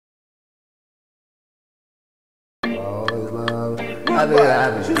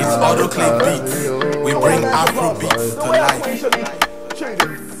It's AutoClip Beats. We bring Afro beats to life.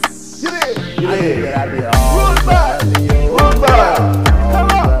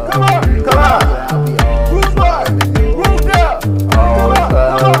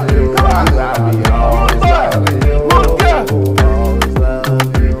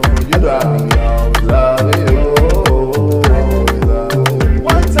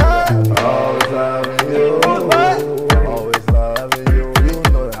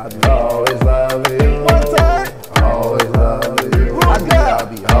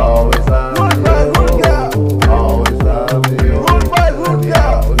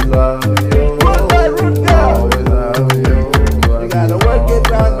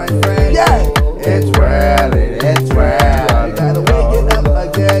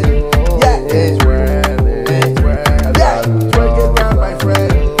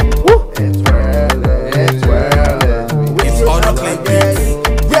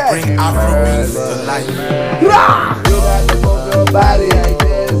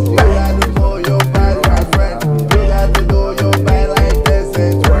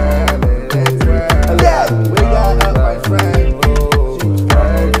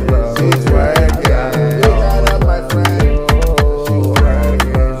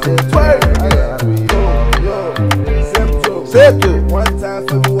 One time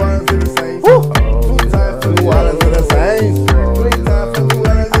for the ones in the same. 2 times for the ones in the same. 3 times for the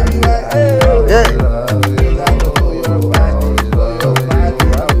ones in the same. Yeah. You got to pull your body, pull your body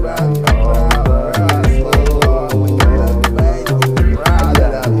around. When you love me,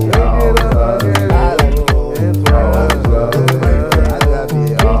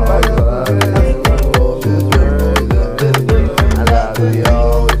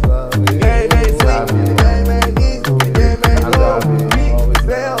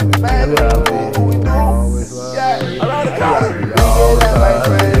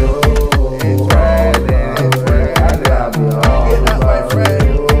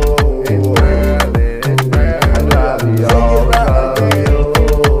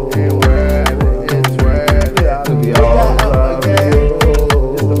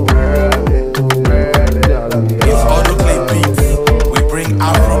 baby,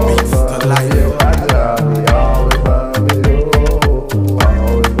 I love you.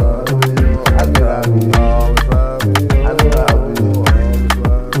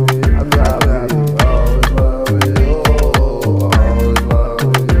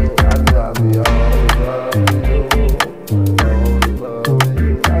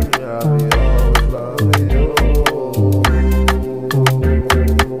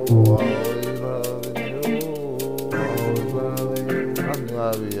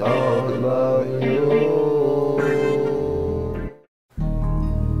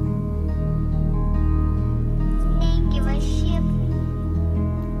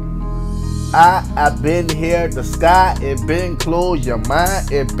 I've been here, the sky, it been closed, your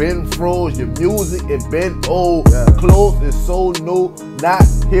mind, it been froze, your music, it been old, clothes is so new, not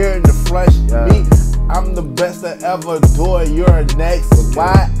here in the flesh, me, I'm the best to ever do it, you're next,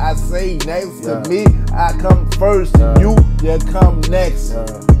 why I say next to me, I come first, you come next,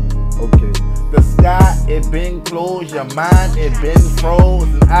 the sky, it been closed, your mind, it been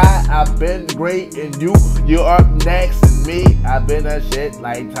frozen, I've been great, and you're up next, and me, I've been a shit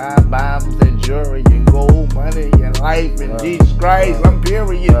like time bombs and jewelry and gold money and life and Jesus Christ, I'm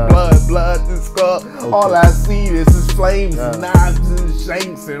period, blood and skull, all I see is flames and knives and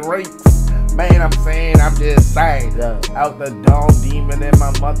shanks and rakes, man, I'm saying, I'm just saying, out the dawn demon in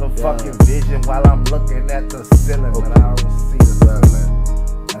my motherfucking vision while I'm looking at the ceiling, but I don't see the ceiling.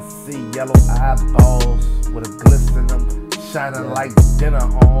 See yellow eyeballs with a glisten in them, shining like dinner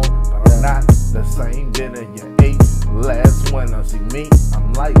on, but I'm not the same dinner you ate last winter. See me,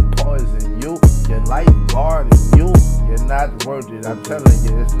 I'm like poison, you're like guarding, you're not worth it. I'm telling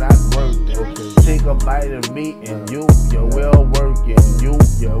you, it's not worth it. Take a bite of me and you will work it. You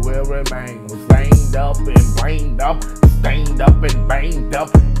will remain stained up and brained up, stained up and banged up.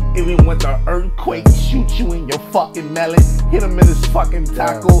 Even with the earthquake, shoot you in your fucking melon, hit him in his fucking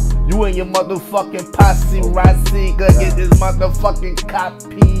taco. You and your motherfucking posse, Rossi, gonna get this motherfucking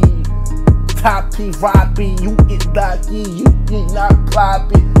copy. Toppy, roppy, you get lucky, you get not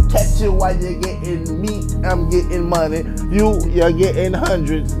ploppy. Catch it while you're getting meat, I'm getting money. You're getting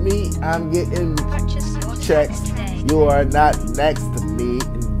hundreds, me, I'm getting checks. You are not next to me,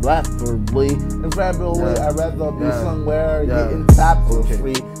 preferably. And preferably, I'd rather be somewhere getting top for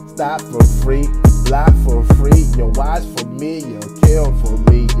free. Stop for free, block for free, you watch for me, you kill for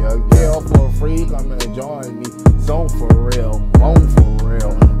me, you kill for free, come and join me, zone for real, moan for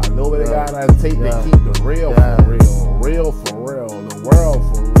real, I know what they gotta take to keep the real for real, real for real,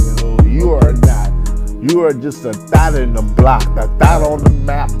 You are just a thought in the block, a thought on the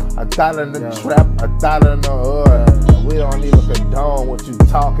map, a thought in the trap, a thought in the hood. We don't even condone what you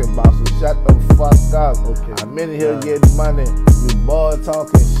talking about, so shut the fuck up. Okay. I'm in here getting money. You boy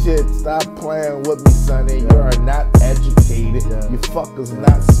talking shit. Stop playing with me, sonny. You are not educated. You fuckers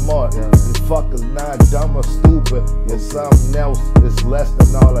not smart. You fuckers not dumb or stupid. You're something else. It's less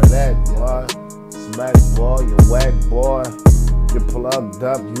than all of that, boy. Smack boy, you whack boy. You plugged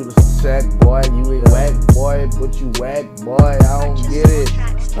up, you the sack boy. You ain't whack boy, but you whack boy. I don't get it.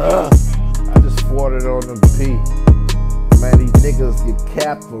 I just fought it on the beat. Man, these niggas get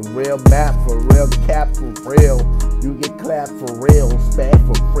capped for real, map for real, cap for real. You get clapped for real, spat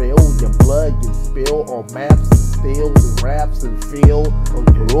for real. Your blood gets spilled on maps and steals and raps and feel.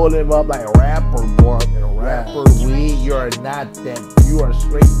 Roll him up like a rapper, boy. Rapper weed, you're not that. You are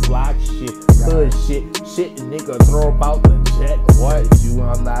straight block shit, hood shit, nigga throw about the jet. What? You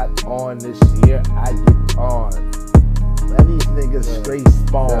are not on this year, I get on. Man, these niggas straight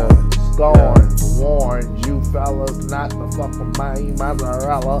spawn, scorn, warned you fellas not the fucking mind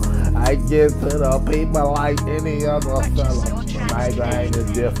mozzarella. I get to the people like any other fella. My grind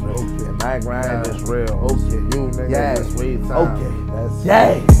is different. My grind is real. You niggas just wait time.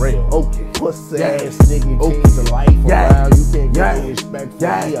 That's real. Pussy ass nigga change the life around. You can't get any respect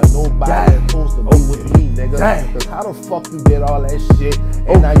from me or nobody that's supposed to be with me, nigga. Cause how the fuck you did all that shit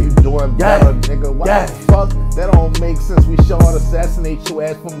and now you doing better, nigga? Why the fuck? That don't make sense. We sure assassinate your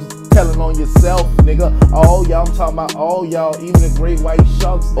ass from telling on yourself, nigga. All y'all, I'm talking about all y'all, even the great white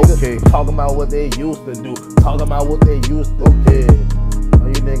sharks, nigga. Talking about what they used to do. Talking about what they used to do. All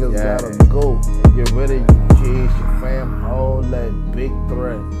you niggas gotta go and get rid of your kids, your fam, all that big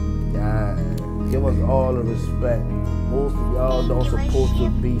threat. Give us all the respect. Most of y'all don't supposed to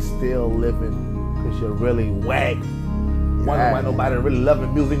be still living cause you're really whack. Wonder why nobody really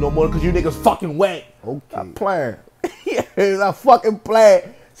loving music no more cause you niggas fucking whack. I'm playing. I'm fucking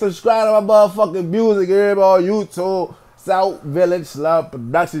playing. Subscribe to my motherfucking music, you hear me, on YouTube. South Village Love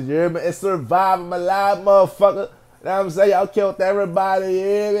Productions, you hear me? It's SrVive, I'm a live motherfucker. You know what I'm saying? Y'all killed everybody, you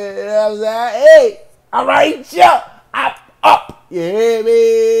hear me? You know what I'm saying? Hey, alright, yo, I'm up. You hear me?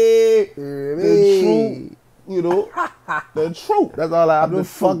 The truth, you know? The truth. That's all I have to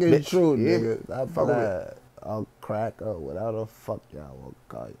fucking truth, nigga. I'll crack up whatever the fuck y'all want to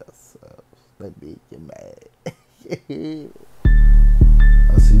call yourselves. Let me get mad.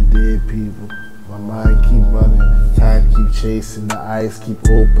 I see dead people. My mind keep running. Time keep chasing. The eyes keep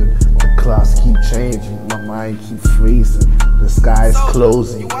open. The clocks keep changing. My mind keep freezing. The sky's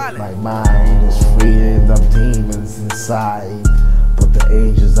closing. My mind is freeing. The demons inside. But the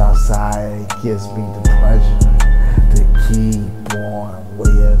angels outside gives me the pleasure to keep on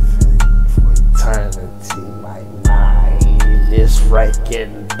living for eternity. My mind is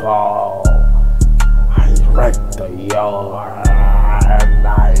wrecking ball. I wreck the yard. And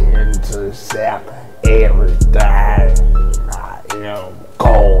I intercept everything. I am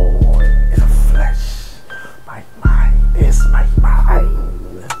gold in the flesh. My mind is my mind.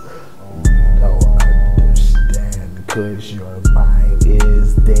 You don't understand, cause your mind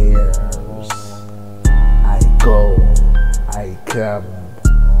is theirs. I go, I come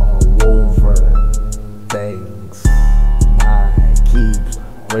all over things. Mind keeps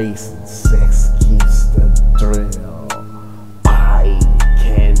racing, sex keeps the thrill.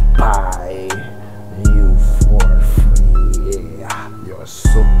 Buy you for free. Your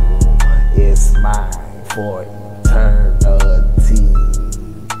soul is mine for eternity.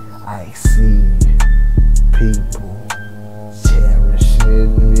 I see people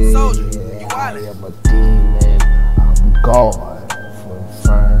cherishing me. I am a demon. I'm gone for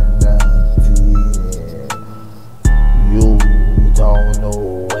eternity. You don't know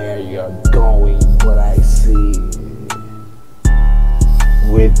where you're going, but I see.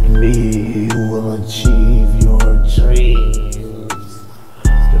 With me, you will achieve your dreams.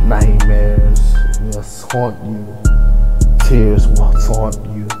 The nightmares will haunt you. Tears will taunt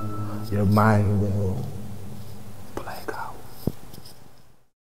you. Your mind will blank out.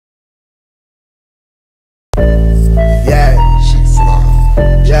 Yeah. She fly.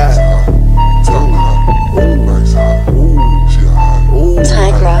 Yeah. She hot.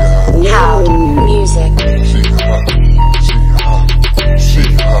 Tigra, Hound, Music. She hot. She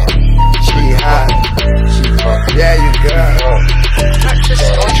hot. Yeah, you got. Purchase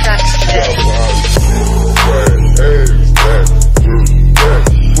your tracks today. Fat ass, fat,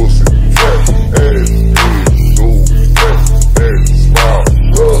 pussy, fat ass.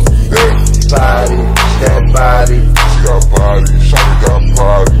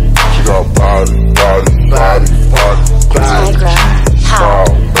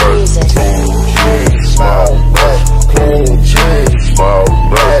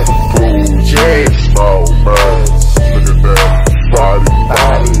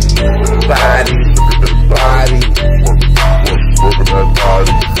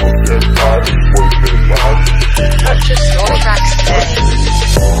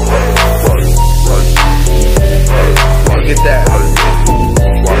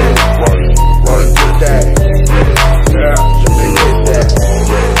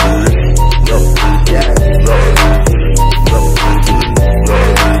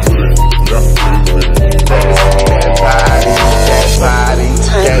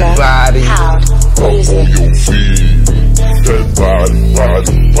 music. That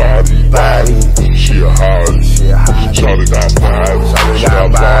body. She a hottie. Shawty got body. She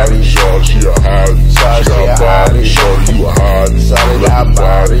got body. Shawty, she a hottie. She got body. Shawty, you a hottie. Shawty got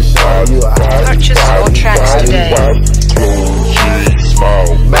body. Shawty, you a hottie. Purchase all tracks today. Close jeans,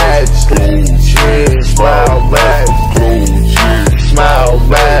 smile Match. Close jeans, Smile match. Close jeans, Smile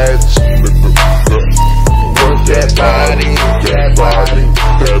match. work that body, that body,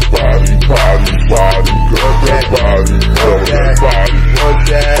 that body, body, body, girl, that body, girl, that body, Work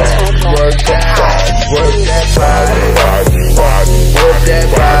that. Work that. Work that body. body, body, Work that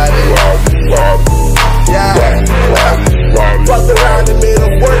body. body, body, Yeah. body, Fuck around and made a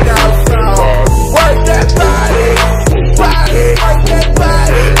workout song. Work that body. Body. Work that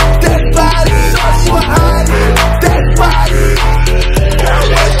body. That body. Shots for honey. That body.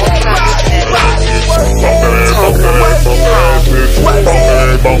 Work that body. Purchase all tracks today.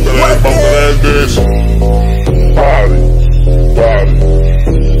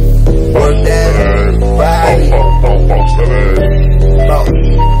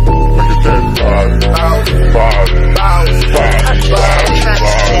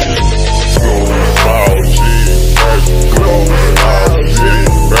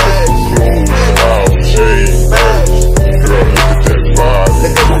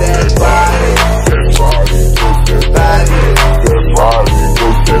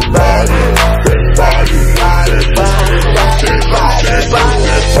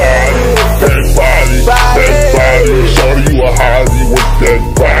 Shorty, you a hottie with that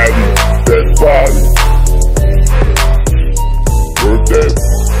body, that body. Work that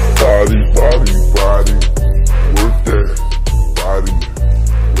body, body, body. Work that body,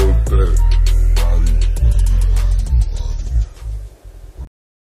 work that body.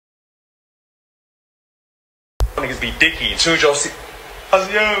 Niggas be dicky. As soon as y'all see, I was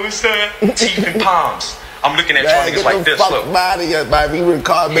yo, what's that? Teeth and palms. I'm looking at y'all niggas like this. Look, Body, yeah, baby. We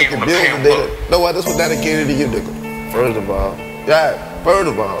recall making on the deals pan, with look. nigga. No what? This was dedicated to you, nigga. First of all, Yeah. First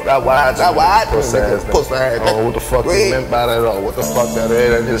of all, that why pussy ass. I don't know what the fuck you meant by that at all. What the fuck that is?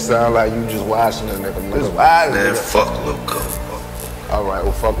 That just sound like you just watching a nigga. It's wide. Man, fuck little girl. All right,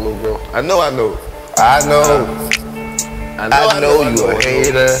 well, fuck little girl. I know. I know you a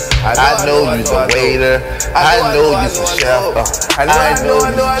hater. I know you's a waiter. I know you's a chef. I know you's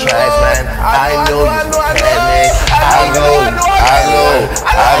a trash man. I know you's a cat man.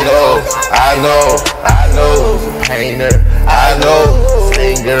 I know you's a painter. I know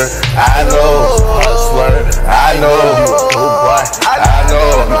singer. I know hustler. I know you a dope boy. I know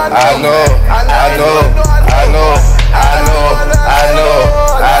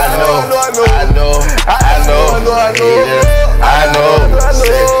hater. I know you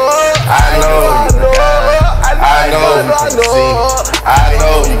sick. I know you bad. I know you can see. I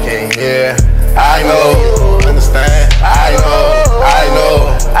know you can't hear. I know you understand. I know you a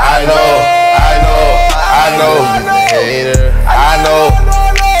hater. I know you hater. I know.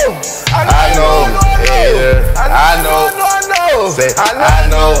 Say, I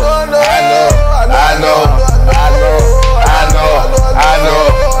know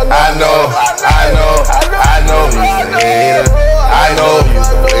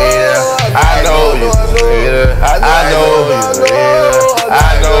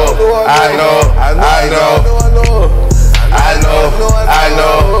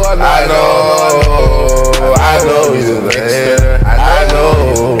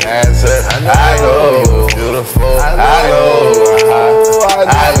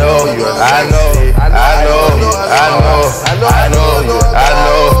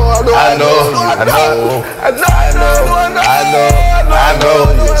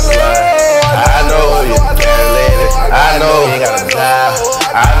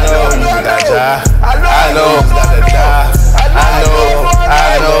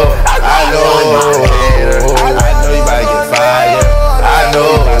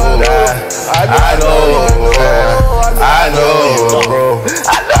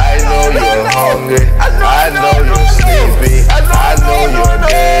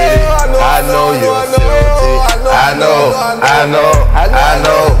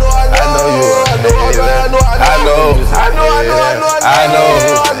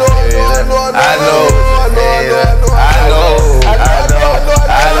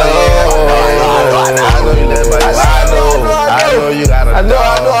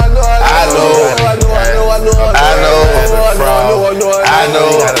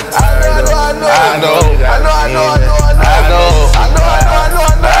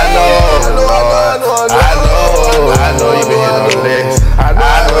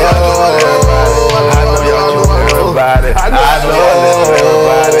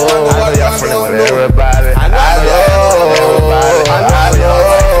y'all friendly with everybody.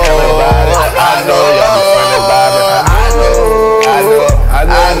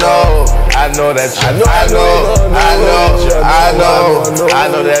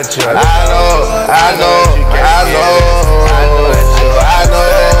 that you. I know.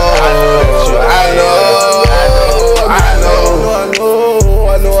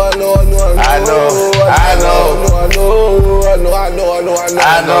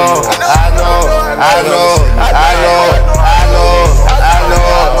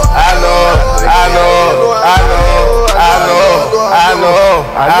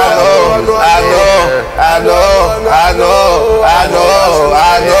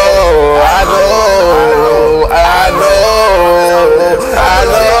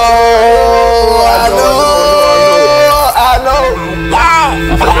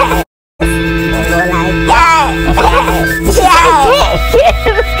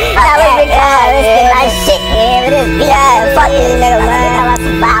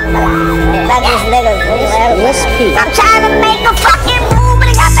 I'm trying to make a fucking move, but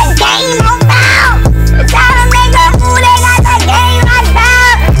they got the game locked down. I'm trying to make a move, they got the game locked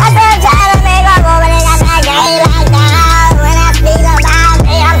down. I said I'm trying to make a move, but they got the game locked down. When I speak about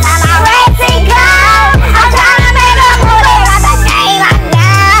me, I'm talking about racing clown. I'm trying to make a move, they got the game locked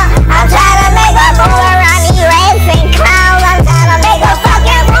down. I'm trying to make a move around these racing clowns. I'm trying to make a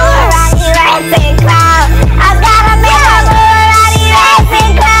fucking move around these racing clowns. I've got to make a move around these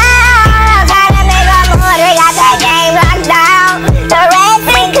racing clowns. They got that game locked down. The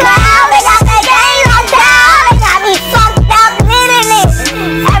racing clown, they got that game locked down. They got me fucked up literally.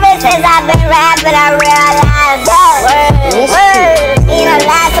 Ever since I've been rapping, I realized that words mean a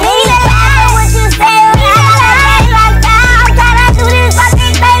lot to me. What you say, they got that game locked down. I'm trying to do this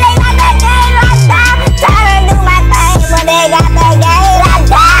fucking thing, they got that game locked down. Trying to do my thing, but they got that game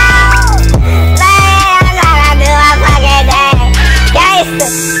locked down. Man, I'm trying to do my fucking thing. Gangsta,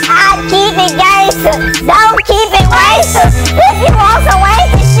 I keep it gangsta. Don't keep it wasted. If you want some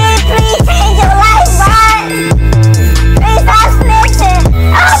wasted shit, please change your life, right? Please stop snitching.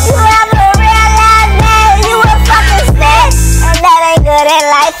 I hope you ever realize that you a fucking snitch. And that ain't good in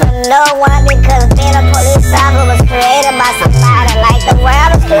life for no one, because being a police officer was created by somebody. Like the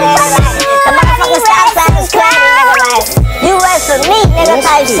world was created like the motherfucking stop sign was created, nigga, like you was for me, nigga,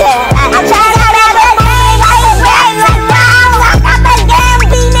 type shit. I'm trying to have that game, I ain't rapping like down. I got that game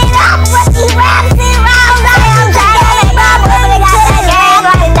beating it up with these raps and rounds. I'm trying to make my move, they got that game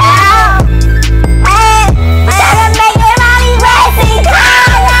locked down. Man, I'm trying to make it around these racing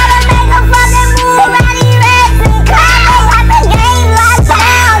clowns. Gotta make a fucking move around these racing clowns. Got the game locked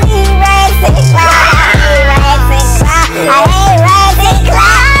down. These racing clowns, these racing clowns. I hate racing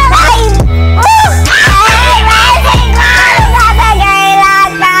clowns. I hate racing clowns. They got the game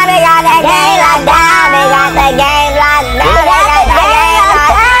locked down. They got that game locked down. They got the game locked down. They got the game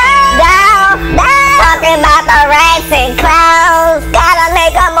locked down. Talking about the racing clowns. Gotta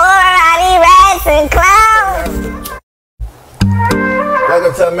make a move around these racing clowns.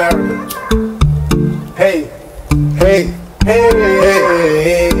 Welcome to America. Hey, hey, hey,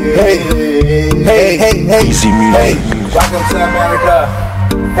 hey, hey, hey, hey, hey, Easy music. welcome to America.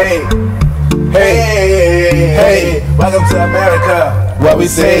 Hey, hey, hey, welcome to America. What we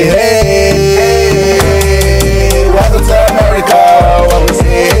say, hey, welcome to America. What we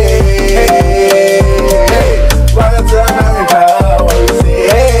say, hey, welcome to America. What we say,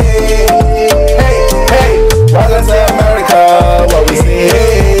 hey, welcome to America. What we say,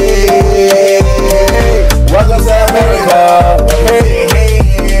 welcome to America.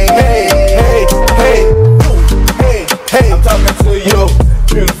 Hey, I'm talking to you,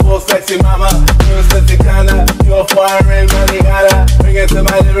 beautiful, sexy mama. You're a foreign money, gotta bring it to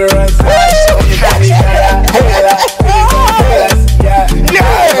my living room.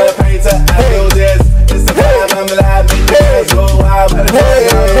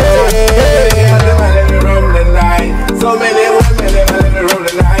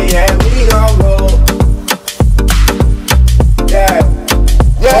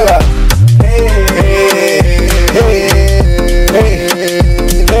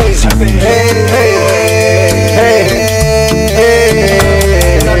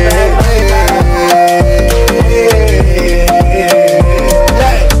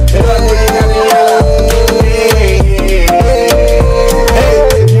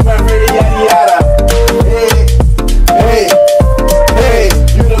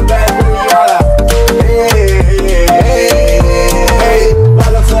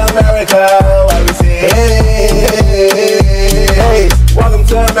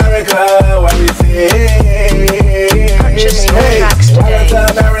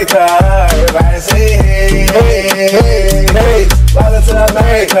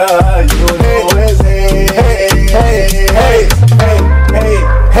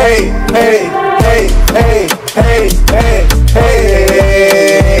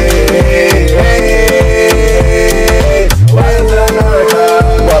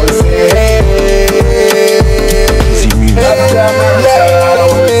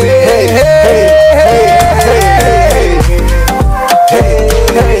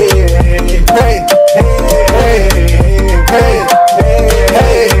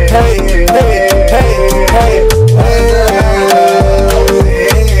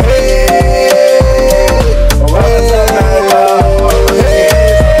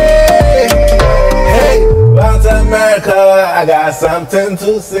 I got something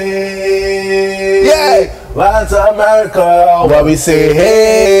to say. Yeah. Welcome to America, where we say,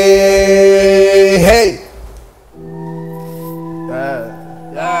 hey, hey.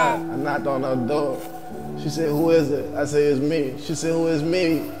 Yeah. I knocked on her door. She said, who is it? I said, it's me. She said, who is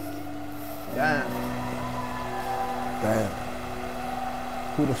me? Damn.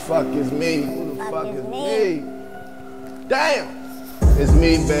 Who the fuck is me? Who the fuck is me? Damn. It's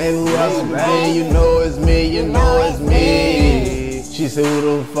me, baby. Who else is me? You know it's me. You know it's me. She said,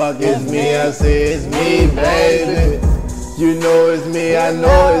 who the fuck is me? I said, it's me, baby. You know it's me. I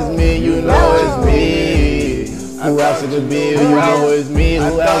know it's me. You know it's me. Who else it could be? You know it's me.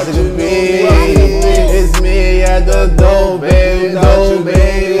 Who else it could be? It's me at the door, baby. Door,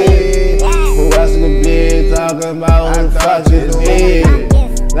 baby. Who else it could be? Talking about who the fuck is me?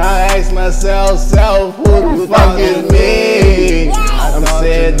 Now I ask myself, who the fuck is me? I'm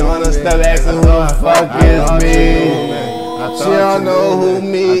sitting on a step asking who the fuck is me. She don't know who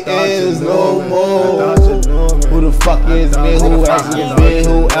me is no more. Who the fuck is me? Who else it could be?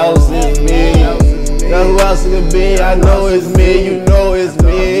 Who else is me? Now who else it could be? I know it's me, you know it's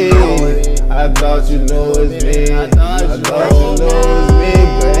me. I thought you know it's me. I thought you know it's me,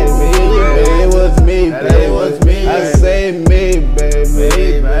 baby. It was me, baby. I say me,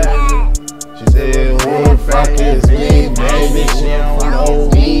 baby. She said, who the fuck is me, baby? She don't know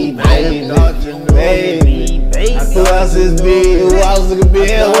me, baby. Who else is me? Who else it could be? Who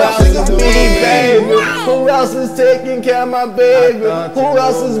else is me, baby? Who else is taking care of my baby? Who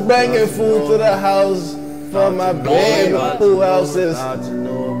else is bringing food to the house for my baby? Who else is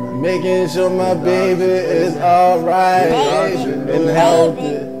making sure my baby is alright and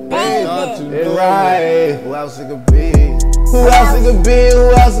healthy and right? Who else it could be? Who else it could be?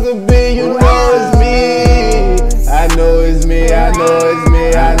 Who else it could be? You know it's me. I know it's me. I know it's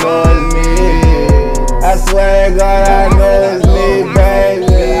me. I know it's me. I swear to God, I know it's me,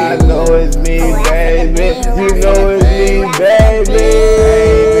 baby. I know it's me, baby. You know it's me,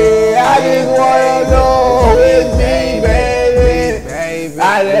 baby. I just wanna know who is me, baby. I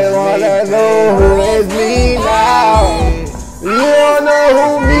just wanna know who is me now. You don't know who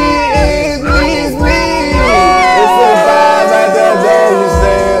me is, me. It's a vibe at the door. You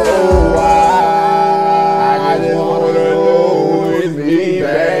say, oh, why? I just wanna know who is me,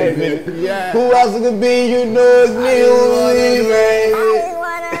 baby. Who else it could be? You know it's me, who is me, baby.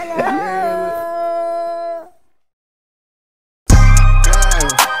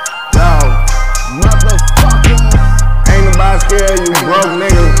 Ain't nobody scared of you broke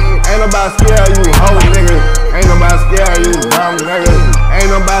niggas. Ain't nobody scared of you hoe niggas. Ain't nobody scared of you dumb niggas. Ain't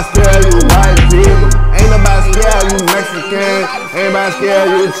nobody scared of you white people. Ain't nobody scared of you Mexican. Ain't nobody scared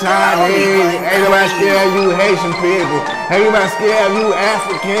of you Chinese. Ain't nobody scared of you Haitian people. Ain't nobody scared of you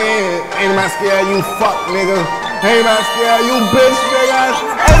African. Ain't nobody scared of you fuck niggas. Ain't nobody scared of you bitch niggas.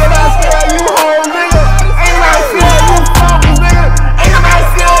 Ain't nobody scared of you hoe niggas. Ain't nobody scared of you fuck niggas. Ain't nobody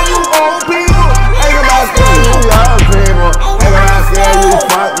scared of you old people. Ain't nobody scared of you young people. Ain't nobody scared of you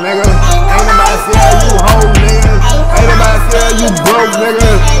fuck niggas. Ain't nobody scared of you hoe niggas. Ain't nobody scared of you broke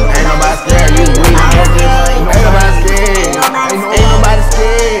niggas. Ain't nobody scared of you weak niggas. Ain't nobody scared. Ain't nobody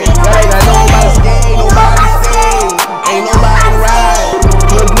scared. Ain't nobody scared. Ain't nobody scared. Ain't nobody right.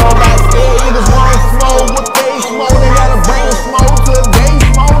 Cause nobody scared. Niggas wanna smoke what they smoke. They gotta bring the smoke to they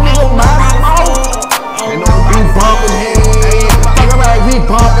smoke. Nigga, my smoke. Ain't no be bumping head. Fuck about we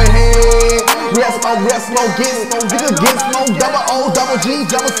bumping head. Real smoke, get smoke, get smoke, double O, double G,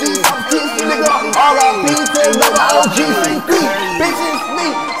 double C, double T, nigga, R.I.P. to double O-G-C-P, bitches, me,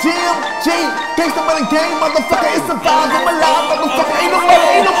 Jim, G, gangsta money gang, motherfucker, it's a vibe, I'm alive, motherfucker, ain't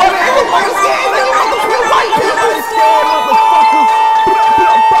nobody scared, nigga, motherfucker, white people, scared, motherfuckers,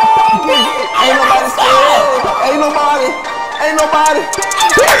 ain't nobody scared, ain't nobody scared,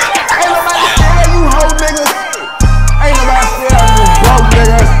 you hoe niggas, ain't nobody scared, you broke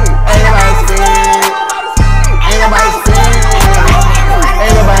niggas, ain't nobody scared.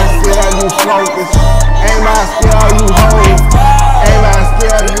 Ain't nobody scared of you smokers. Ain't nobody scared of you hoes. Ain't nobody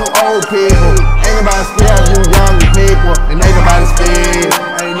scared of you old people. Ain't nobody scared of you young people. And ain't nobody scared.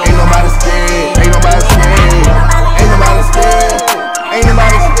 Ain't nobody scared. Ain't nobody scared. Ain't nobody scared. Ain't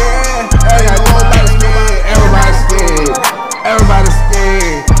nobody scared. Ain't nobody scared. Everybody's scared. Everybody's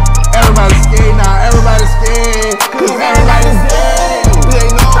scared. Everybody's scared now. Everybody's scared. Cause everybody's dead.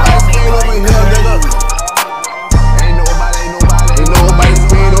 Ain't nobody scared over here, nigga. Ain't nobody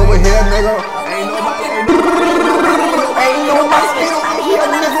scared over here, nigga. Ain't nobody scared over here,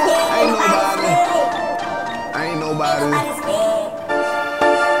 nigga. Ain't nobody.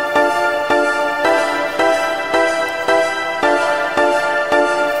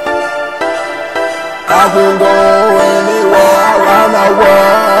 I can go anywhere.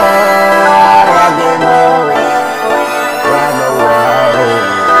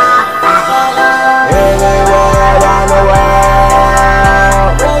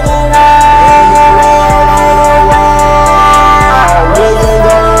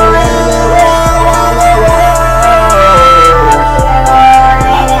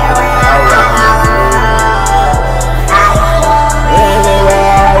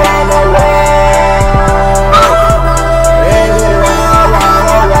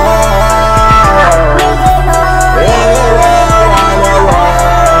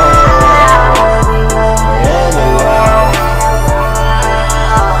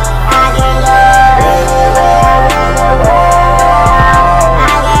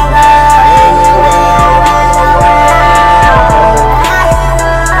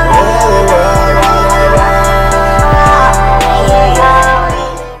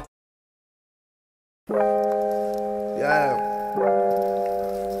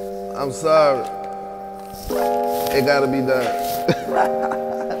 I'm sorry. It gotta be done.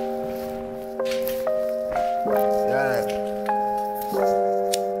 Yeah.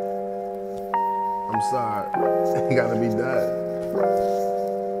 I'm sorry. It gotta be done.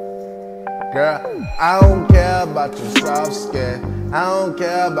 Girl, I don't care about your soft skin. I don't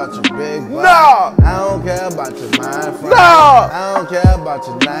care about your big butt. No! I don't care about your mind frame. No! I don't care about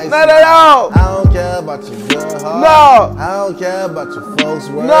your nice Not at all! I don't care about your good heart. No! I don't care about your folks'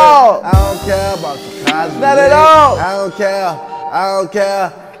 word. No! I don't care about your college Not degree. at all! I don't care. I don't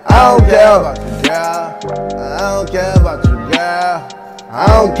care. I don't care about your girl. I don't care about your girl. I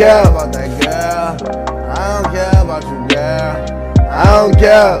don't care about that girl. I don't care about your girl. I don't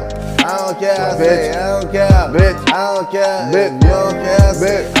care. I don't care, I say, I don't care, bitch. I don't care, bitch. You don't care,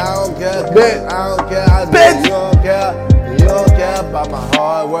 bitch. I don't care, bitch. I don't care, I bitch. You don't care. You don't care about my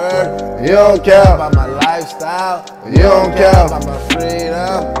hard work. You don't care about my lifestyle. You don't care about my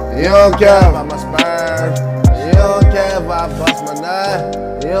freedom. You don't care about my sperm. You don't care if I bust my nut.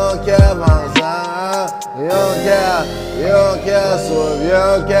 You don't care if I'm son. You don't care. You don't care. So if you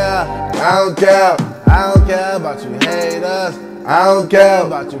don't care, I don't care. I don't care about you haters. I don't care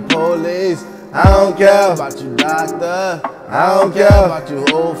about you police. I don't care about you doctor. I don't care about you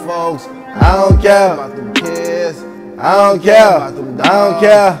old folks. I don't care about them kids. I don't care about them dogs. I don't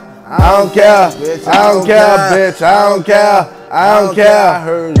care. I don't care. Bitch, I don't care, bitch. I don't care. I don't care. I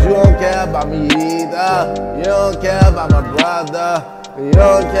heard you don't care about me either. You don't care about my brother. You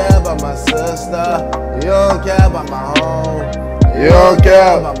don't care about my sister. You don't care about my home. You don't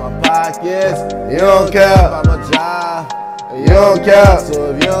care about my pockets. You don't care about my job. You don't care.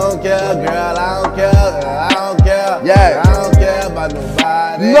 So if you don't care, girl, I don't care. I don't care. Yeah. I don't care about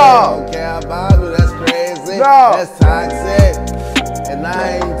nobody. No. I don't care about you. That's crazy. No. That's toxic. And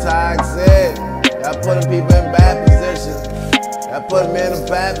I ain't toxic. Y'all putting people in bad positions. Y'all putting me in a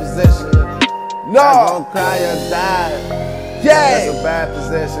bad position. No. I'm gonna cry or die. Yeah. That's a bad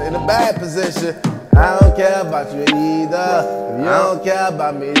position. In a bad position. I don't care about you either. If you don't care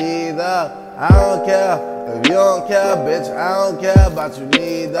about me either. I don't care. If you don't care, bitch, I don't care about you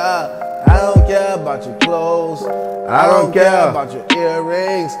neither. I don't care about your clothes. I don't care about your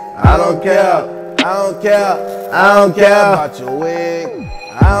earrings. I don't care. I don't care. I don't care about your wig.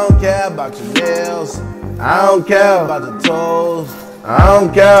 I don't care about your nails. I don't care about the toes. I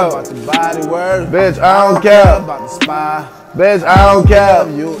don't care about your body work. Bitch, I don't care about the spa. Bitch, I don't care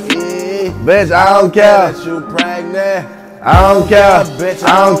if you eat. Bitch, I don't care that you pregnant. I don't care, bitch.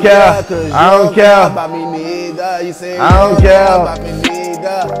 I don't care. I don't care about me neither. You say I don't care about me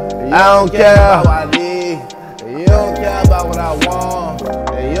neither. I don't care about what I need. You don't care about what I want.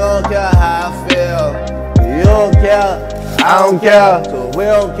 And you don't care how I feel. You don't care. I don't care. So we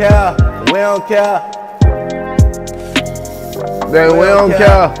don't care. We don't care. Then we don't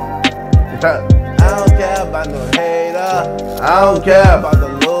care. I don't care about no hater. I don't care about the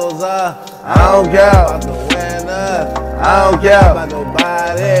loser. I don't care about the winner. I don't care about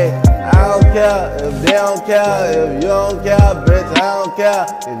nobody. I don't care if they don't care. If you don't care, bitch, I don't care.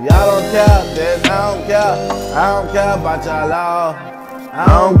 If y'all don't care, then I don't care. I don't care about y'all all. I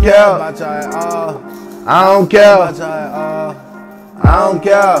don't care about y'all at all. I don't care about y'all at all. I don't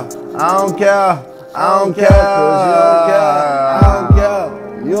care. I don't care. I don't care cause you don't care. I don't care.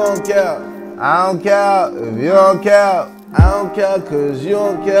 You don't care. I don't care if you don't care. I don't care cause you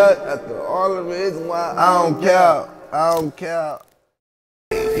don't care. After all the reasons why I don't care. I don't care.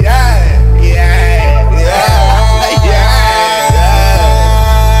 Yeah, yeah, yeah, yeah.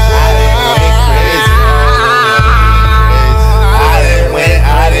 I done went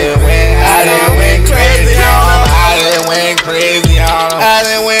crazy. I done went crazy on them. I done went crazy on them. I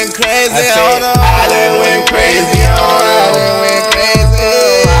done went crazy on them. I done went crazy on them. I done went crazy.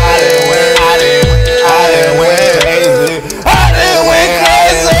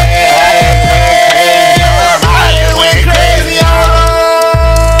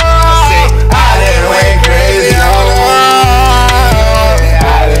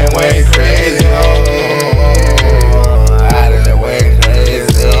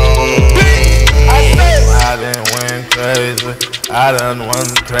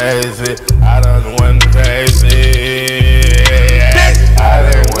 crazy. I done went crazy. I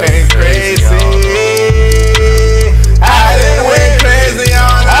done went crazy. I done went crazy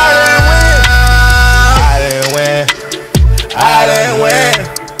on her. I done went crazy.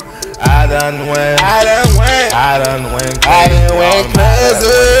 I done went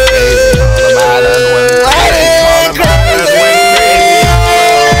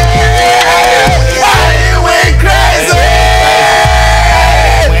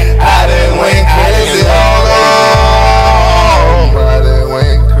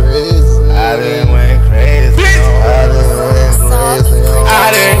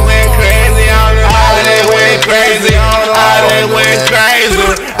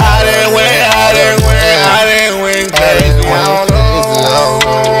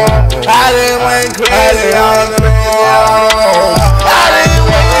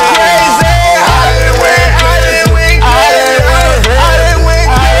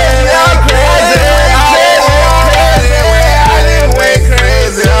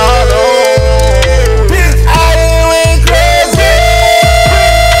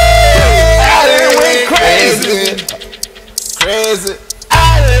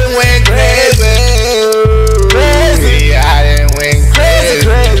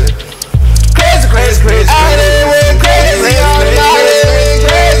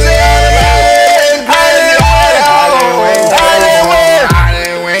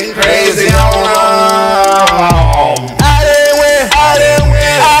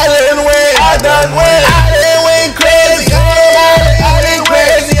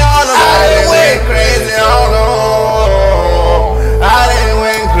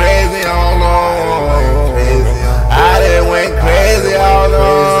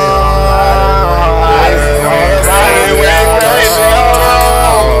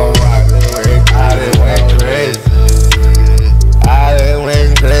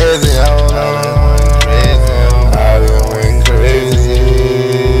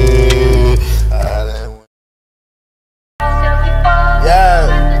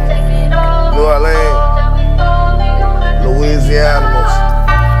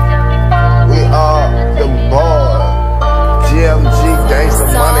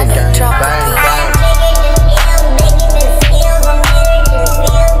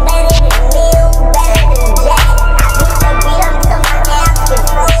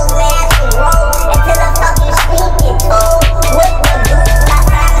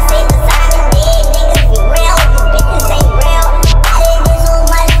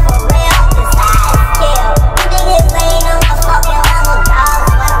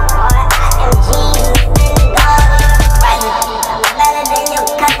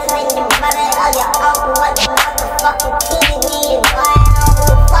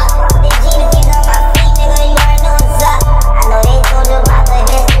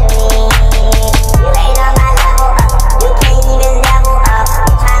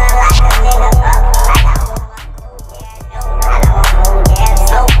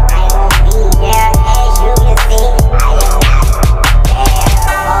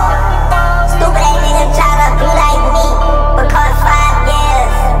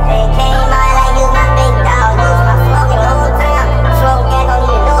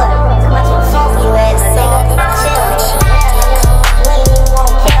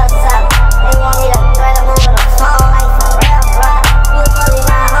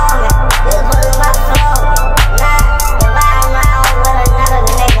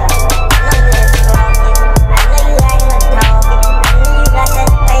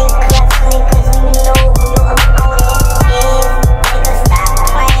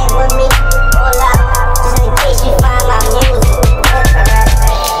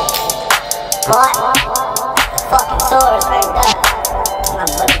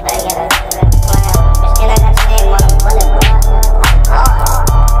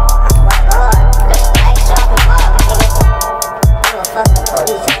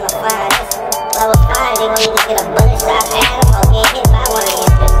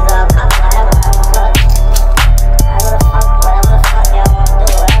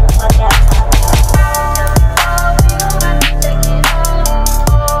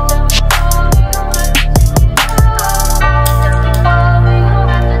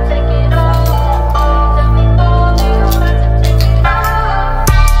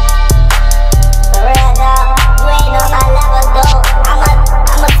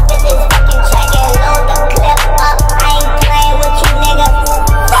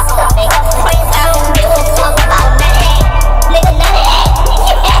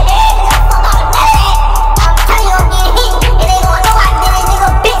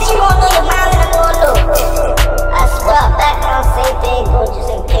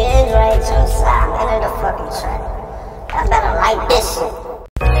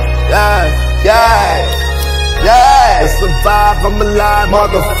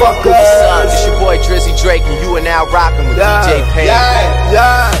motherfuckers. What's up? It's your boy Drizzy Drake, and you are now rocking with DJ Payne.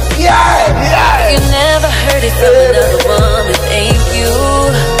 You never heard it from another woman. Thank you.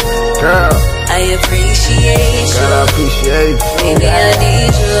 Girl, I appreciate you. girl, I appreciate you. Baby, I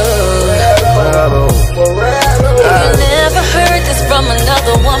need you. You never heard this from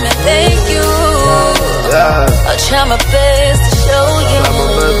another woman. Thank you. I try my best to show you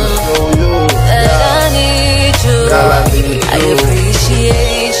that I need you. I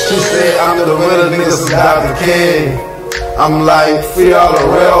appreciate you. She said I'm the realest nigga since Dr. King. I'm like, free all the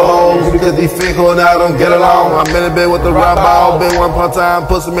real hoes because these fake hoes now don't get along. I'm in a bed with the rap ball, been one part time,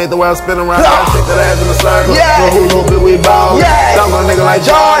 pussy made the world spin around. I take that ass in the circle, so who know that we ball? Dunk on a nigga like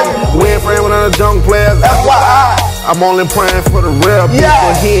Jordan. We ain't friends with other junk players, FYI. I'm only praying for the real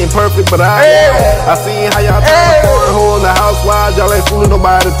people. He ain't perfect, but I am. I seen how y'all turn the cornhole in the housewives. Y'all ain't fooling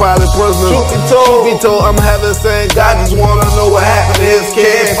nobody, probably prisoners. Truth be told, I'm having saying God just wanna know what happened to his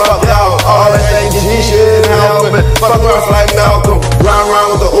kid. Fuck y'all, all that thing G shit ain't helping. Fuck us like Malcolm,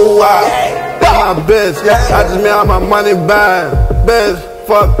 round with the ooh-ah. My bitch, I just made all my money back. Bitch,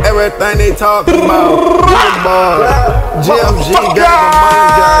 fuck everything they talking about. GMG, got the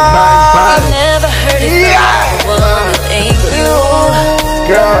money, I never heard it from another woman. Thank you.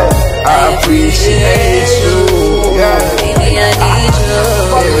 Girl, I appreciate you. Baby, I need you.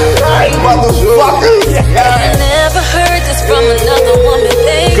 I never heard this from another woman.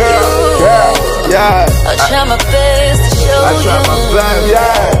 Thank you. I try my best to show you that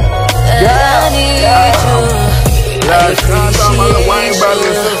I need you. I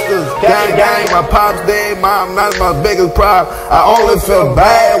appreciate you. Gang, my pops dead, mom not my biggest problem. I only feel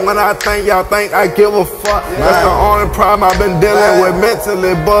bad when I think y'all think I give a fuck. That's the only problem I've been dealing with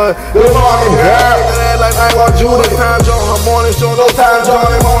mentally. But this morning, girl, like I want you this time, Joe, her morning show, no time, Joe,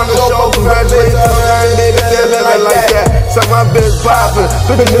 her morning show. Congratulations, baby, feeling like that. So my bitch poppin',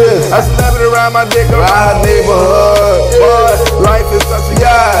 look at this. I slap it around my dick around the neighborhood. But life is such a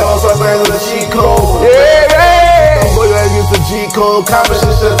no such thing as a cheat code. Boy, you ain't used to G code, common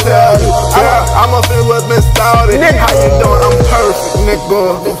shit should tell you. I'ma feel what's been started. How you doing? I'm perfect,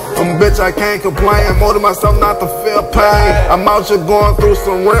 nigga. Bitch, I can't complain. I'm holding myself not to feel pain. I'm out here going through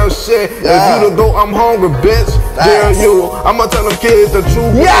some real shit. If you to go, I'm hungry, bitch. Dare you? I'ma tell them kids the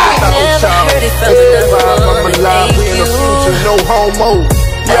truth. Never heard it from another woman. Thank you. No homo.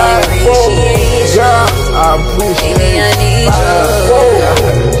 I appreciate you. I appreciate Baby, I need you.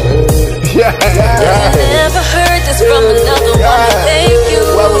 I never heard this from another woman. Thank you.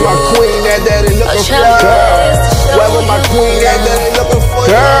 Where was my queen at daddy looking for? Where was my queen at daddy looking for?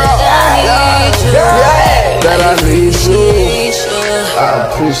 Girl, that I need you. I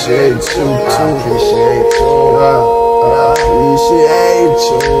appreciate you too. I appreciate you. I appreciate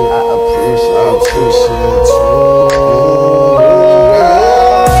you. I appreciate you.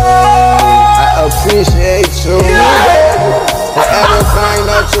 I appreciate you. For everything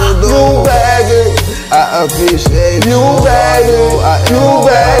that you do, baby. I appreciate you, baby.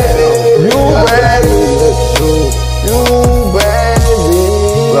 You, baby.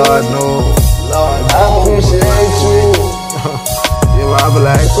 Lord knows. I appreciate you. You are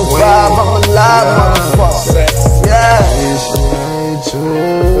black. Survive, I'm alive, motherfucker. Appreciate you.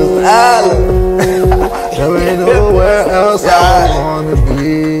 There ain't nowhere else I wanna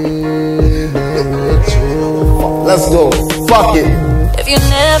be than with you. Let's go. Fuck it. If you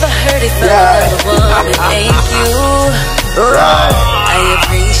never heard it from another woman, thank you. I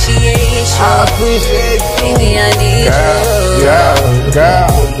appreciate you. I appreciate you. Baby, I need you.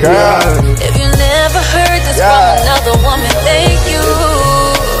 Girl. If you never heard this from another woman, thank you.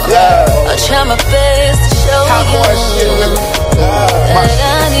 I try my best to show you that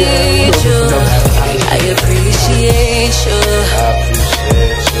I need you. I appreciate you. I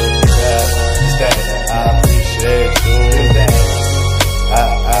appreciate you.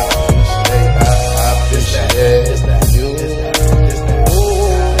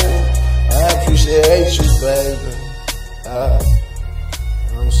 I appreciate you, baby.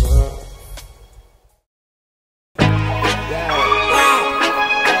 I'm sorry.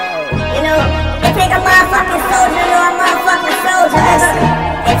 You know, they take a motherfucking soldier to a motherfucking soldier, nigga.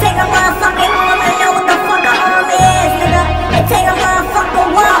 They take a motherfucking arm and know what the fuck an arm is, nigga. They take a motherfucking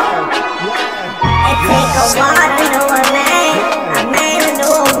one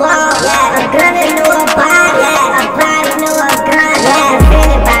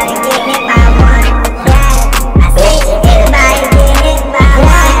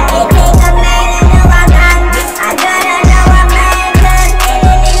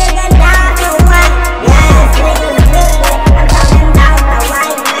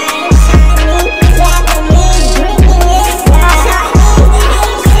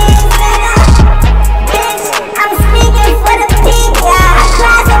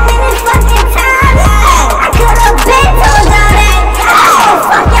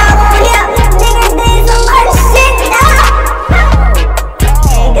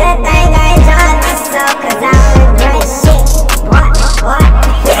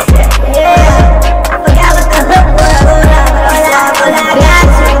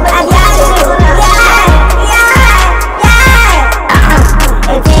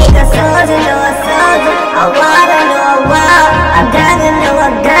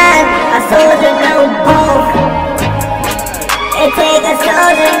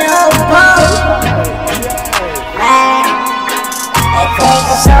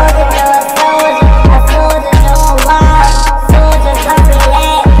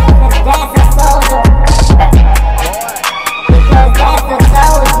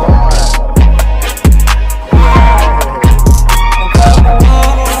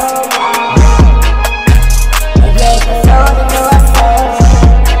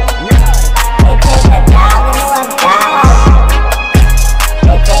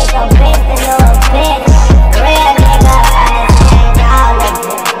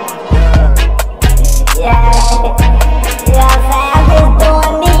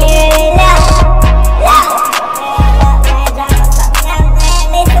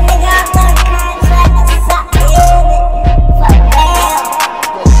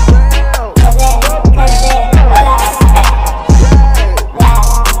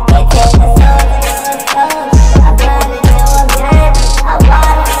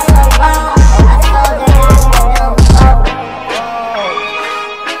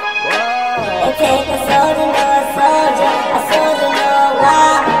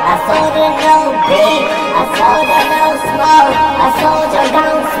A soldier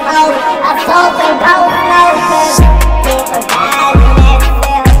gon' smoke, a soldier gon' smoke, 'cause people die in that civil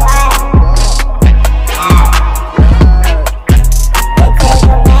war. They take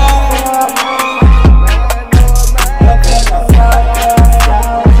a man into a man. They take a soldier into a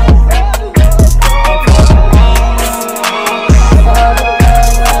soldier. They take a man into a soldier.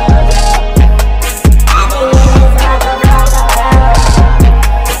 I be in this motherfucker world.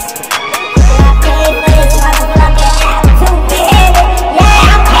 I paid for this motherfucking app too, baby. Yeah, I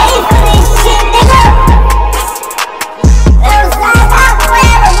paid for this shit, nigga. Those guys out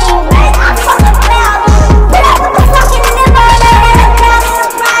wherever you, man. I fucking found you. Put up with the fucking liver and the helicopter, the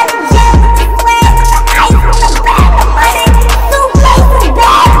private jet with the flag, with the ice on the back, the money, suitcases,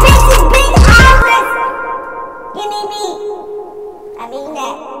 bad bitches, big houses. Give me me. I mean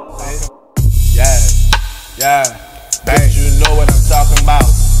that. Yeah. Bitch, you know what I'm talking about.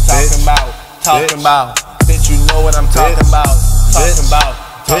 Talking about. Bitch, you know what I'm talking about. Talking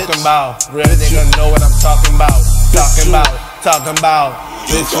about. Real nigga know what I'm talking about. Talking about.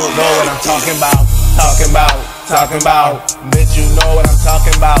 Bitch, you know what I'm talking about. Talking about. Bitch, you know what I'm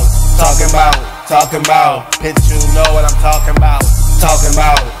talking about. Talking about. Bitch, you know what I'm talking about. Talking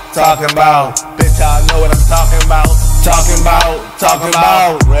about. Bitch, I know what I'm talking about. Talking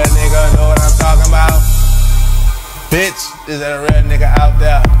about. Real nigga know what I'm talking about. Bitch, is that a real nigga out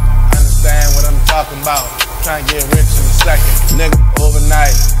there? Understand what I'm talking about. Trying to get rich in a second. Nigga,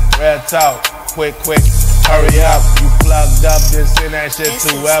 overnight, real talk. Quick, hurry up. You plugged up, just send that shit to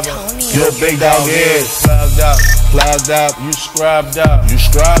whoever your big dog is. Plugged up. You scrubbed up. You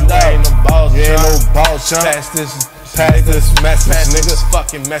ain't no boss, Pass this message, nigga.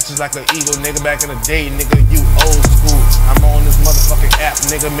 Fucking message like an eagle, nigga. Back in the day, nigga, you old school. I'm on this motherfucking app,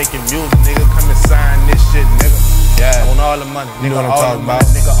 nigga, making music, nigga. Come and sign this shit, nigga. Yeah, I want all the money, nigga. You know what I'm talking about,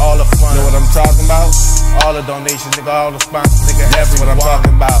 nigga. All the fun. You know what I'm talking about? All the donations, nigga. All the sponsors, nigga. That's what I'm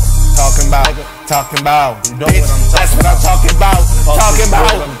talking about. Talking about. You know bitch, what I'm talking that's what I'm talking about.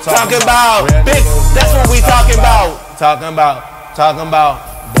 Talking about. Bitch, that's what we talking about. Talking about.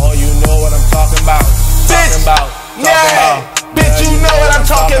 Boy, you know what I'm talking about. Talking about. Yeah, bitch, you know what I'm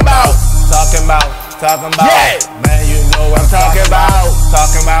talking about. Talking about. Yeah, man, you know what I'm talking about.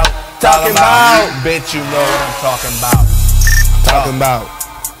 Talking about. Bitch, you know what I'm talking about. Talking about.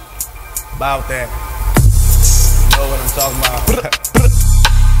 About that. You know what I'm talking about.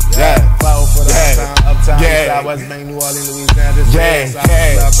 Yeah. Flow for the uptown, Southwest Bank, New Orleans, Louisiana. This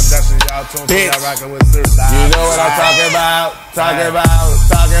production, y'all tuned to y'all rockin' with SrVive. You know what I'm talking about. Talking about.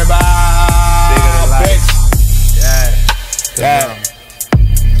 Bitch. Yeah.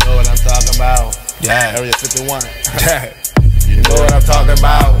 You know what I'm talking about. Yeah. Area 51. Yeah. You know what I'm talking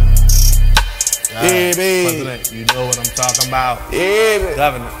about. President, you know what I'm talking about.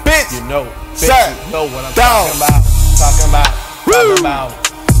 Governor, bitch. You know. Sir. You know what I'm talking about. Talking about. You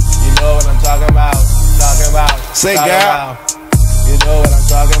know what I'm talking about. Say girl. You know what I'm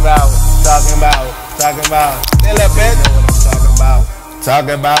talking about. Hey, little bitch. You know what I'm talking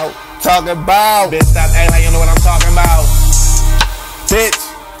about. Talking about. Bitch, stop acting like you know what I'm talking about. Bitch,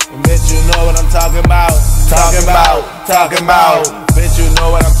 you know what I'm talking about. Talking about. Bitch, you know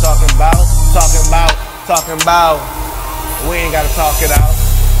what I'm talking about. Talking about. We ain't gotta talk it out.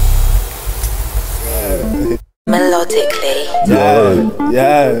 Melodically.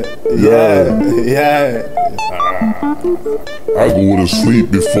 Yeah. I go to sleep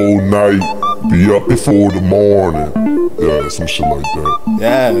before night, be up before the morning. Yeah, some shit like that.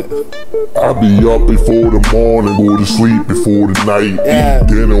 Yeah. I be up before the morning, go to sleep before the night. Yeah. Eat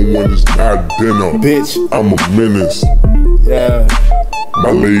dinner when it's not dinner. Bitch. I'm a menace. Yeah.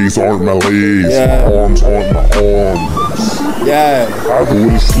 My legs aren't my legs. Yeah. My arms aren't my arms. Yeah. I go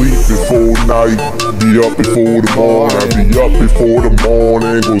to sleep before night, be up before the morning. I be up before the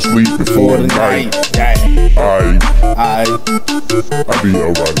morning, go sleep before the night. Yeah. I be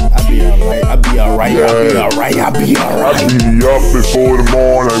alright. I be alright. I be up before the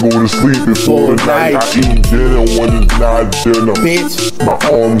morning, I go to sleep before the night. I eat dinner when it's not dinner. Bitch. My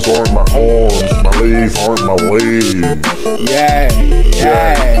arms aren't my arms, my legs aren't my legs. Yeah.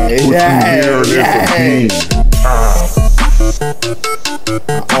 What you hear is a beat.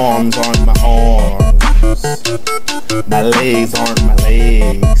 My arms aren't my arms. My legs aren't my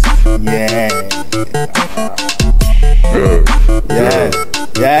legs. Yeah.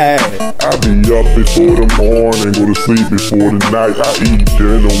 I be up before the morning, go to sleep before the night. I eat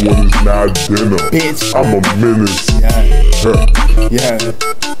dinner when it's not dinner. Bitch. I'm a menace. Yeah.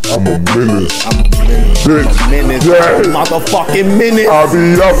 I'm a menace. I'm a menace. Bitch. I'm a menace. Yeah. Motherfucking menace. I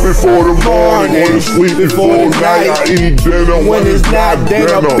be up before the morning, go to sleep before night. I eat dinner when it's not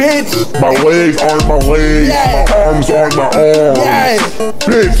dinner. Bitch. My legs aren't my legs. Yeah. My arms aren't my arms. Yeah.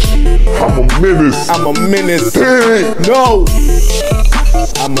 Bitch, I'm a menace. I'm a menace. Hey. No.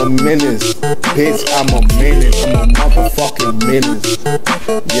 I'm a menace. Bitch, I'm a menace. I'm a motherfucking menace.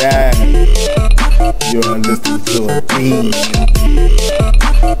 Yeah. You're listening to a theme.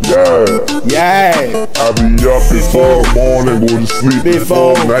 Yeah. Yeah. I be up before the morning, go to sleep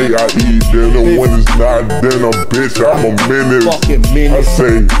before night. I eat dinner when it's not dinner. Bitch, I'm a menace. Fucking menace. I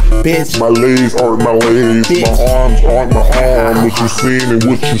say, bitch, my legs aren't my legs. Bitch. My arms aren't my arms. What you seen and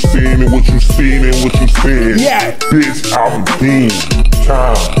what you seen and what you seen and what you seen. Yeah. Bitch, I'm demon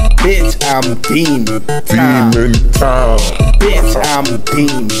time. Bitch, I'm demon time. Demon time. Bitch, I'm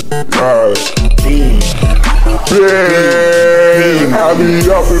demon. Right. Demon. Yeah, I be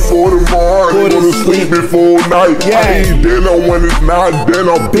up before the morning, go to sleep before night. Yeah. I eat dinner when it's not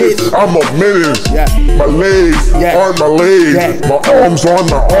dinner, bitch. I'm a menace. Yeah. My legs aren't my legs. Yeah. My arms aren't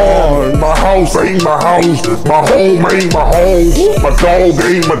my arms. My house ain't my house. My home ain't my home. My dog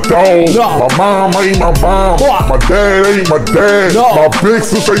ain't my dog. No. My mom ain't my mom. My dad ain't my dad. No. My big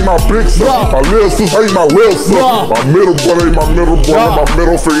sis ain't my big sis. No. My little sis ain't my little sis. No. My middle brother ain't my middle brother. No. My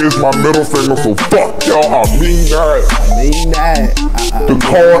middle finger is my middle finger. So fuck y'all, I mean that. Mean that. The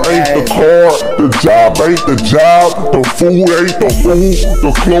car ain't the car, the job ain't the job, the food ain't the food,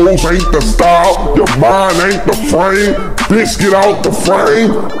 the clothes ain't the style, your mind ain't the frame, bitch get out the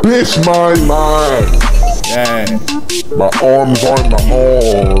frame, bitch my mind. Yeah. My arms aren't my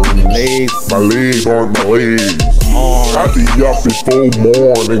arms, Legs. my legs aren't my legs. I be up before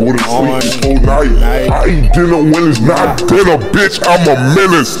morning, go to sleep before night. I eat dinner when it's not dinner, bitch, I'm a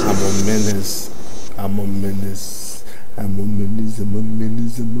menace. I'm a menace. I'm a menace. I'm a menace, I'm a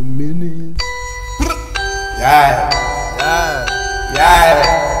menace, I'm a menace. Yeah.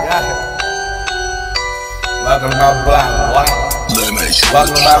 Welcome to my block, boy.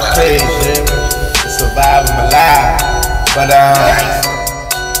 Welcome to my page, surviving my life. But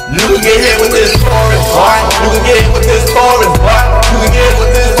you can get hit with this chorus, boy. You can get hit with this chorus, boy. You can get hit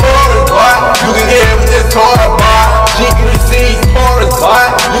with this chorus, boy. You can get hit with this chorus, boy. GQC chorus, boy.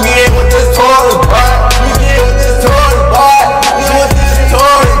 You can get hit with this chorus, boy. You can get hit with this chorus, boy. You get with this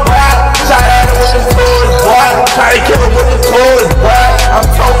chorus, boy. Try at it with this chorus, boy. Try to kill him with this chorus, boy. I'm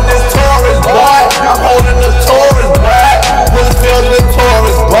toting this chorus, boy. I'm holding this chorus, boy. Really feeling this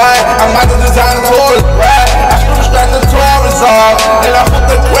chorus, boy. I'm about to design the chorus, boy. I should scratch the chorus off, and I put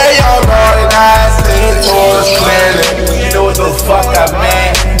the crayon on, and I see the chorus clearly. You know what the fuck I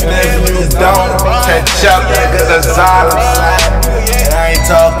mean? And if you don't, catch up, nigga, that's all I'm saying. And I ain't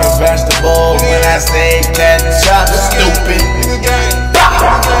talking vegetables when I say catch up, stupid.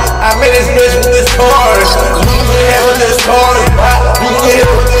 I made this bitch with this chorus. You can get hit with this chorus, boy. You can get hit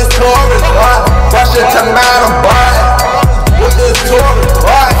with this chorus, boy. Watch your tomato, boy. With this chorus,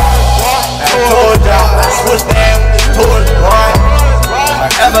 boy. I told y'all, I switched that with this chorus, boy. If I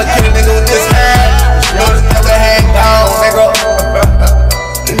ever kill a nigga with this hand, yours never hang down, nigga.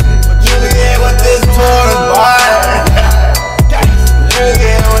 You can get hit with this chorus, boy. You can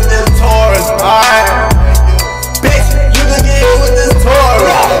get hit with this chorus, boy. Bitch, you can get hit with this chorus.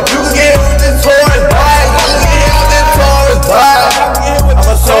 You can get hit with this chorus, boy. You can get hit with this chorus, boy. I'm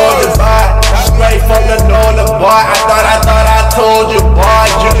a soldier, boy. Straight from the north, boy. I thought I told you, boy.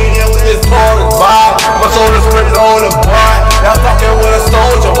 You can get with this chorus, boy. I'm a soldier from the north, boy. Y'all fucking with a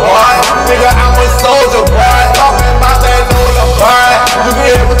soldier, boy. Nigga, I'm a soldier, boy. Talking about that north, boy. You can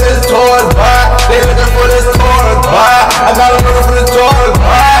get with this chorus, boy. They looking for this chorus, boy. I got them looking for this chorus,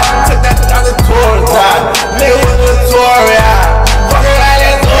 boy. Took that down the chorus, boy. Nigga with this chorus, yeah. Fucking like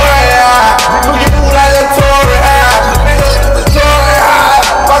that chorus, yeah. You get food like that chorus, yeah. Nigga with this chorus,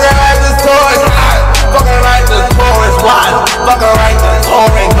 yeah. Fucking like this chorus, yeah. Fucking like this chorus, why? Fucking like this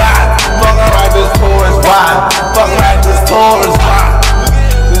chorus, why? Fucking like this chorus, why? Fucking like this chorus, why?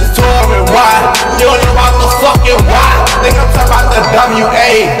 This chorus, why? You don't know about the fucking why? Nigga, I'm talking about the WA.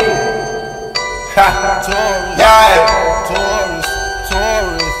 Yeah.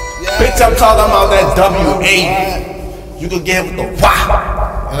 Bitch, I'm talking about that WA. You can get hit with the why.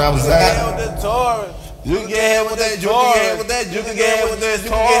 You know what I'm saying? You can get hit with that, you can get hit with that, you can get hit with this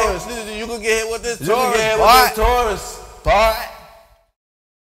Taurus. You can get hit with this Taurus, boy.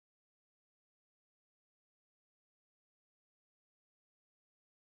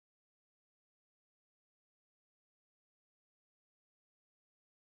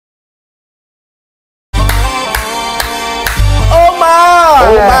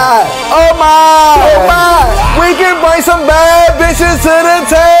 Oh my, we can bring some bad bitches to the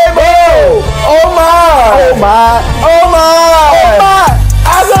table. Oh my. Oh my. Oh my. Oh my.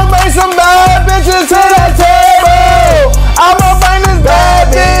 I can bring some bad bitches to the table. I'ma bring this bad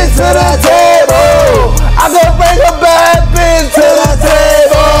bitch to the table. I can bring a bad bitch to the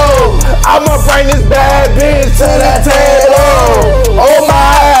table. I'ma bring this bad bitch to the table. Oh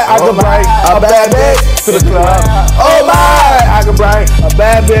my, I can bring a bad bitch to the club. Oh my, I can bring a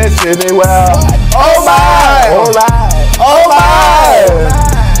bad bitch anywhere. Oh my, oh my, oh my,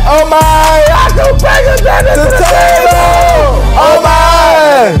 oh my, I can bring a bad bitch to the table. Oh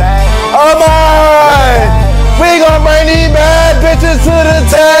my, oh my. We gon' bring these bad bitches to the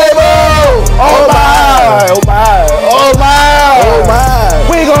table. Oh my, oh my, oh my, oh my.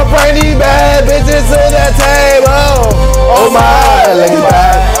 We gon' bring these bad bitches to the table. Oh my, look at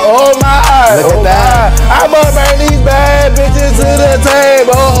that. Oh my, look at that. I'ma bring these bad bitches to the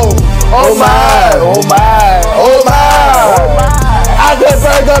table. Oh my, oh my, oh my. I can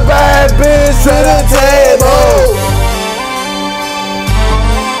bring a bad bitch to the table.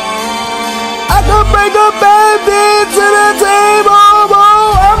 Bring a bad bitch to the table,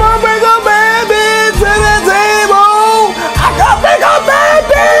 bro. I'ma bring a bad bitch to the table. I can bring a bad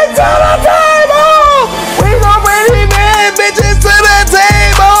bitch to the table. We gon' bring these bad bitches to the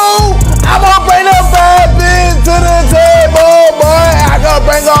table. I'ma bring a bad bitch to the table, boy. I can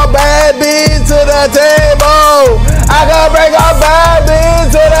bring a bad bitch to the table. I can bring a bad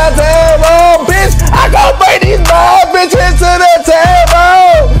bitch to the table, bitch. I can bring these bad bitches to the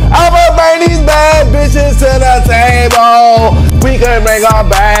table. I'ma bring these bad bitches to the table. We can bring a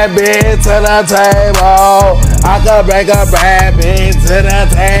bad bitch to the table. I can bring a bad bitch to the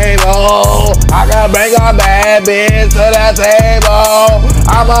table. I can bring a bad bitch to the table.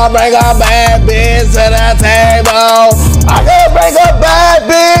 I'ma bring a bad bitch to the table. I can bring a bad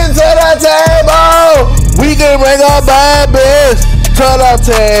bitch to the table. We can bring a bad bitch to the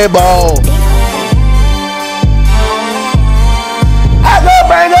table.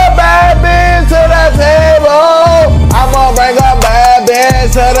 Bring a bad bitch to the table. I'ma bring a bad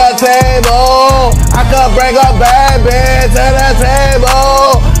bitch to the table. I can bring a bad bitch to the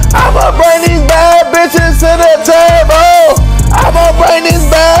table. I'ma bring these bad bitches to the table. I'ma bring this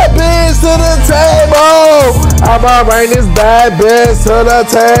bad bitch to the table. I'ma bring this bad bitch to the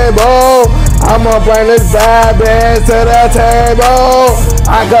table. I'ma bring this bad bitch to the table.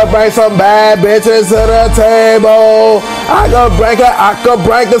 I could bring some bad bitches to the table. I could bring her, I could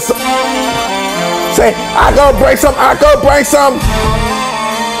bring her some. Say, I could bring some, I could bring some.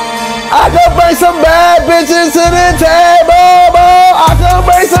 I could bring some bad bitches to the table. I could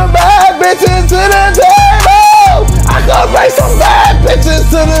bring some bad bitches to the table. I could bring some bad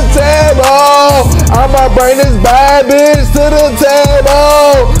bitches to the table. I'ma bring this bad bitch to the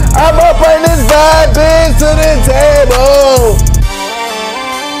table. I'ma bring this bad bitch to the table.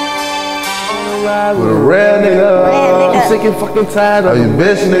 With a real nigga. I'm sick and fucking tired of you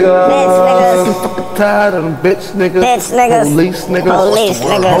bitch nigga. I'm sick and fucking tired of them bitch niggas. Bitch niggas. Police niggas. Police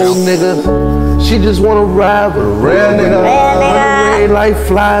niggas. Whole niggas. She just wanna ride with a real nigga. Real nigga. Red light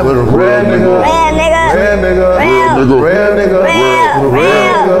fly with a real nigga. Real nigga. Real nigga. Real nigga.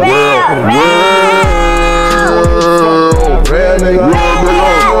 Real nigga.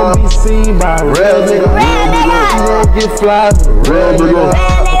 Wanna be seen by a real nigga. She wanna get fly with a real nigga.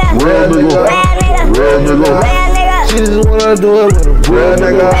 Real nigga. Real nigga. She just wanna do it with a real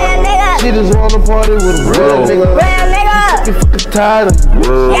nigga. She just wanna party with a real nigga. She fucking tired of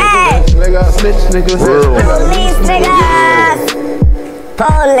real niggas. Snitch niggas. Police niggas.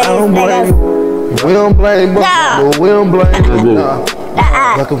 Police niggas. We don't blame but we don't blame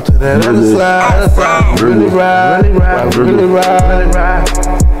Welcome to that other side. Really ride, really ride, really ride, really ride.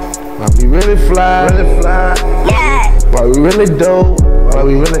 Why we really fly, really fly. Why we really dope. Why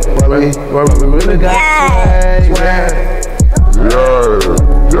we really got swag.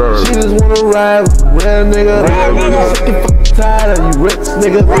 She just wanna ride with a real nigga. Sick and fucking tired of you rich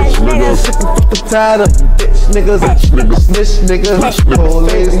niggas. Sick and fucking tired of you bitch niggas. Snitch niggas.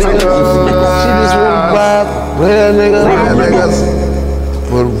 Police niggas. She just wanna ride with real niggas.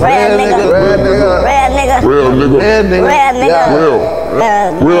 With real nigga. Real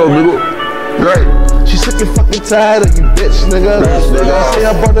nigga. She sick and fucking tired of you bitch nigga. Say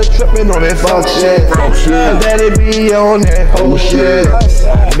her brother tripping on that fuck shit. Her daddy be on that whole shit.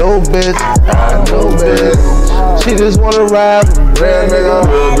 No bitch, no bitch. She just wanna ride with a real nigga.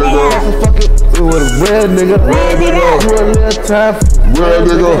 Fucking with a real nigga. Do a little time for real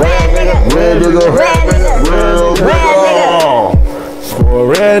nigga. Real nigga. Real nigga. For a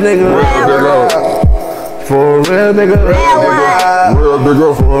real nigga. For a real nigga. Real nigga.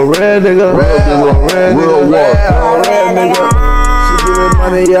 For a real nigga. Real nigga. Real nigga. Real nigga. She giving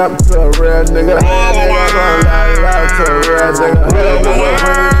money up to a real nigga. Real nigga gonna lie it out to a real nigga. Real nigga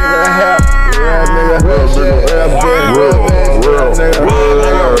bring nigga help. Real nigga, real shit, real big, real big, real nigga, real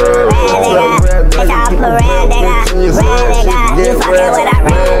nigga, Bitch, I'm for real nigga. Real nigga, you fucking with a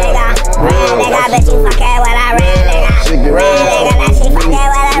real nigga. Real nigga, bitch, you fucking with a real nigga. Real nigga, that she fucking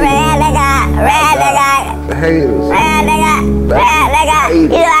with a real nigga. Real nigga. Haters. Real nigga. Real nigga. You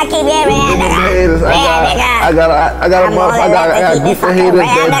know I keep it real nigga. Haters. I got a motherfucker. I got group of haters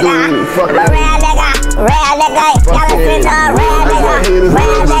that do fuck real nigga. Real nigga. Y'all listen to a real nigga.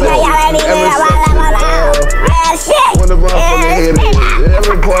 Real nigga. Y'all ain't even real shit. When the motherfucker haters,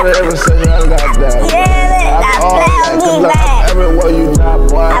 every part of every second I got that. I'm everywhere you not,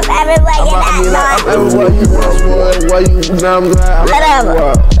 boy. I'm everywhere you not, boy. I'm everywhere you not, boy. Where you not,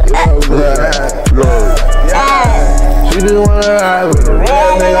 whatever. She just wanna ride with a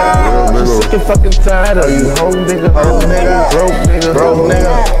real nigga. I'm sick and fucking tired of you, hoe nigga, broke nigga, broke nigga, broke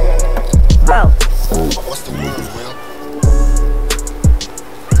nigga. Bro. What's the word, Will?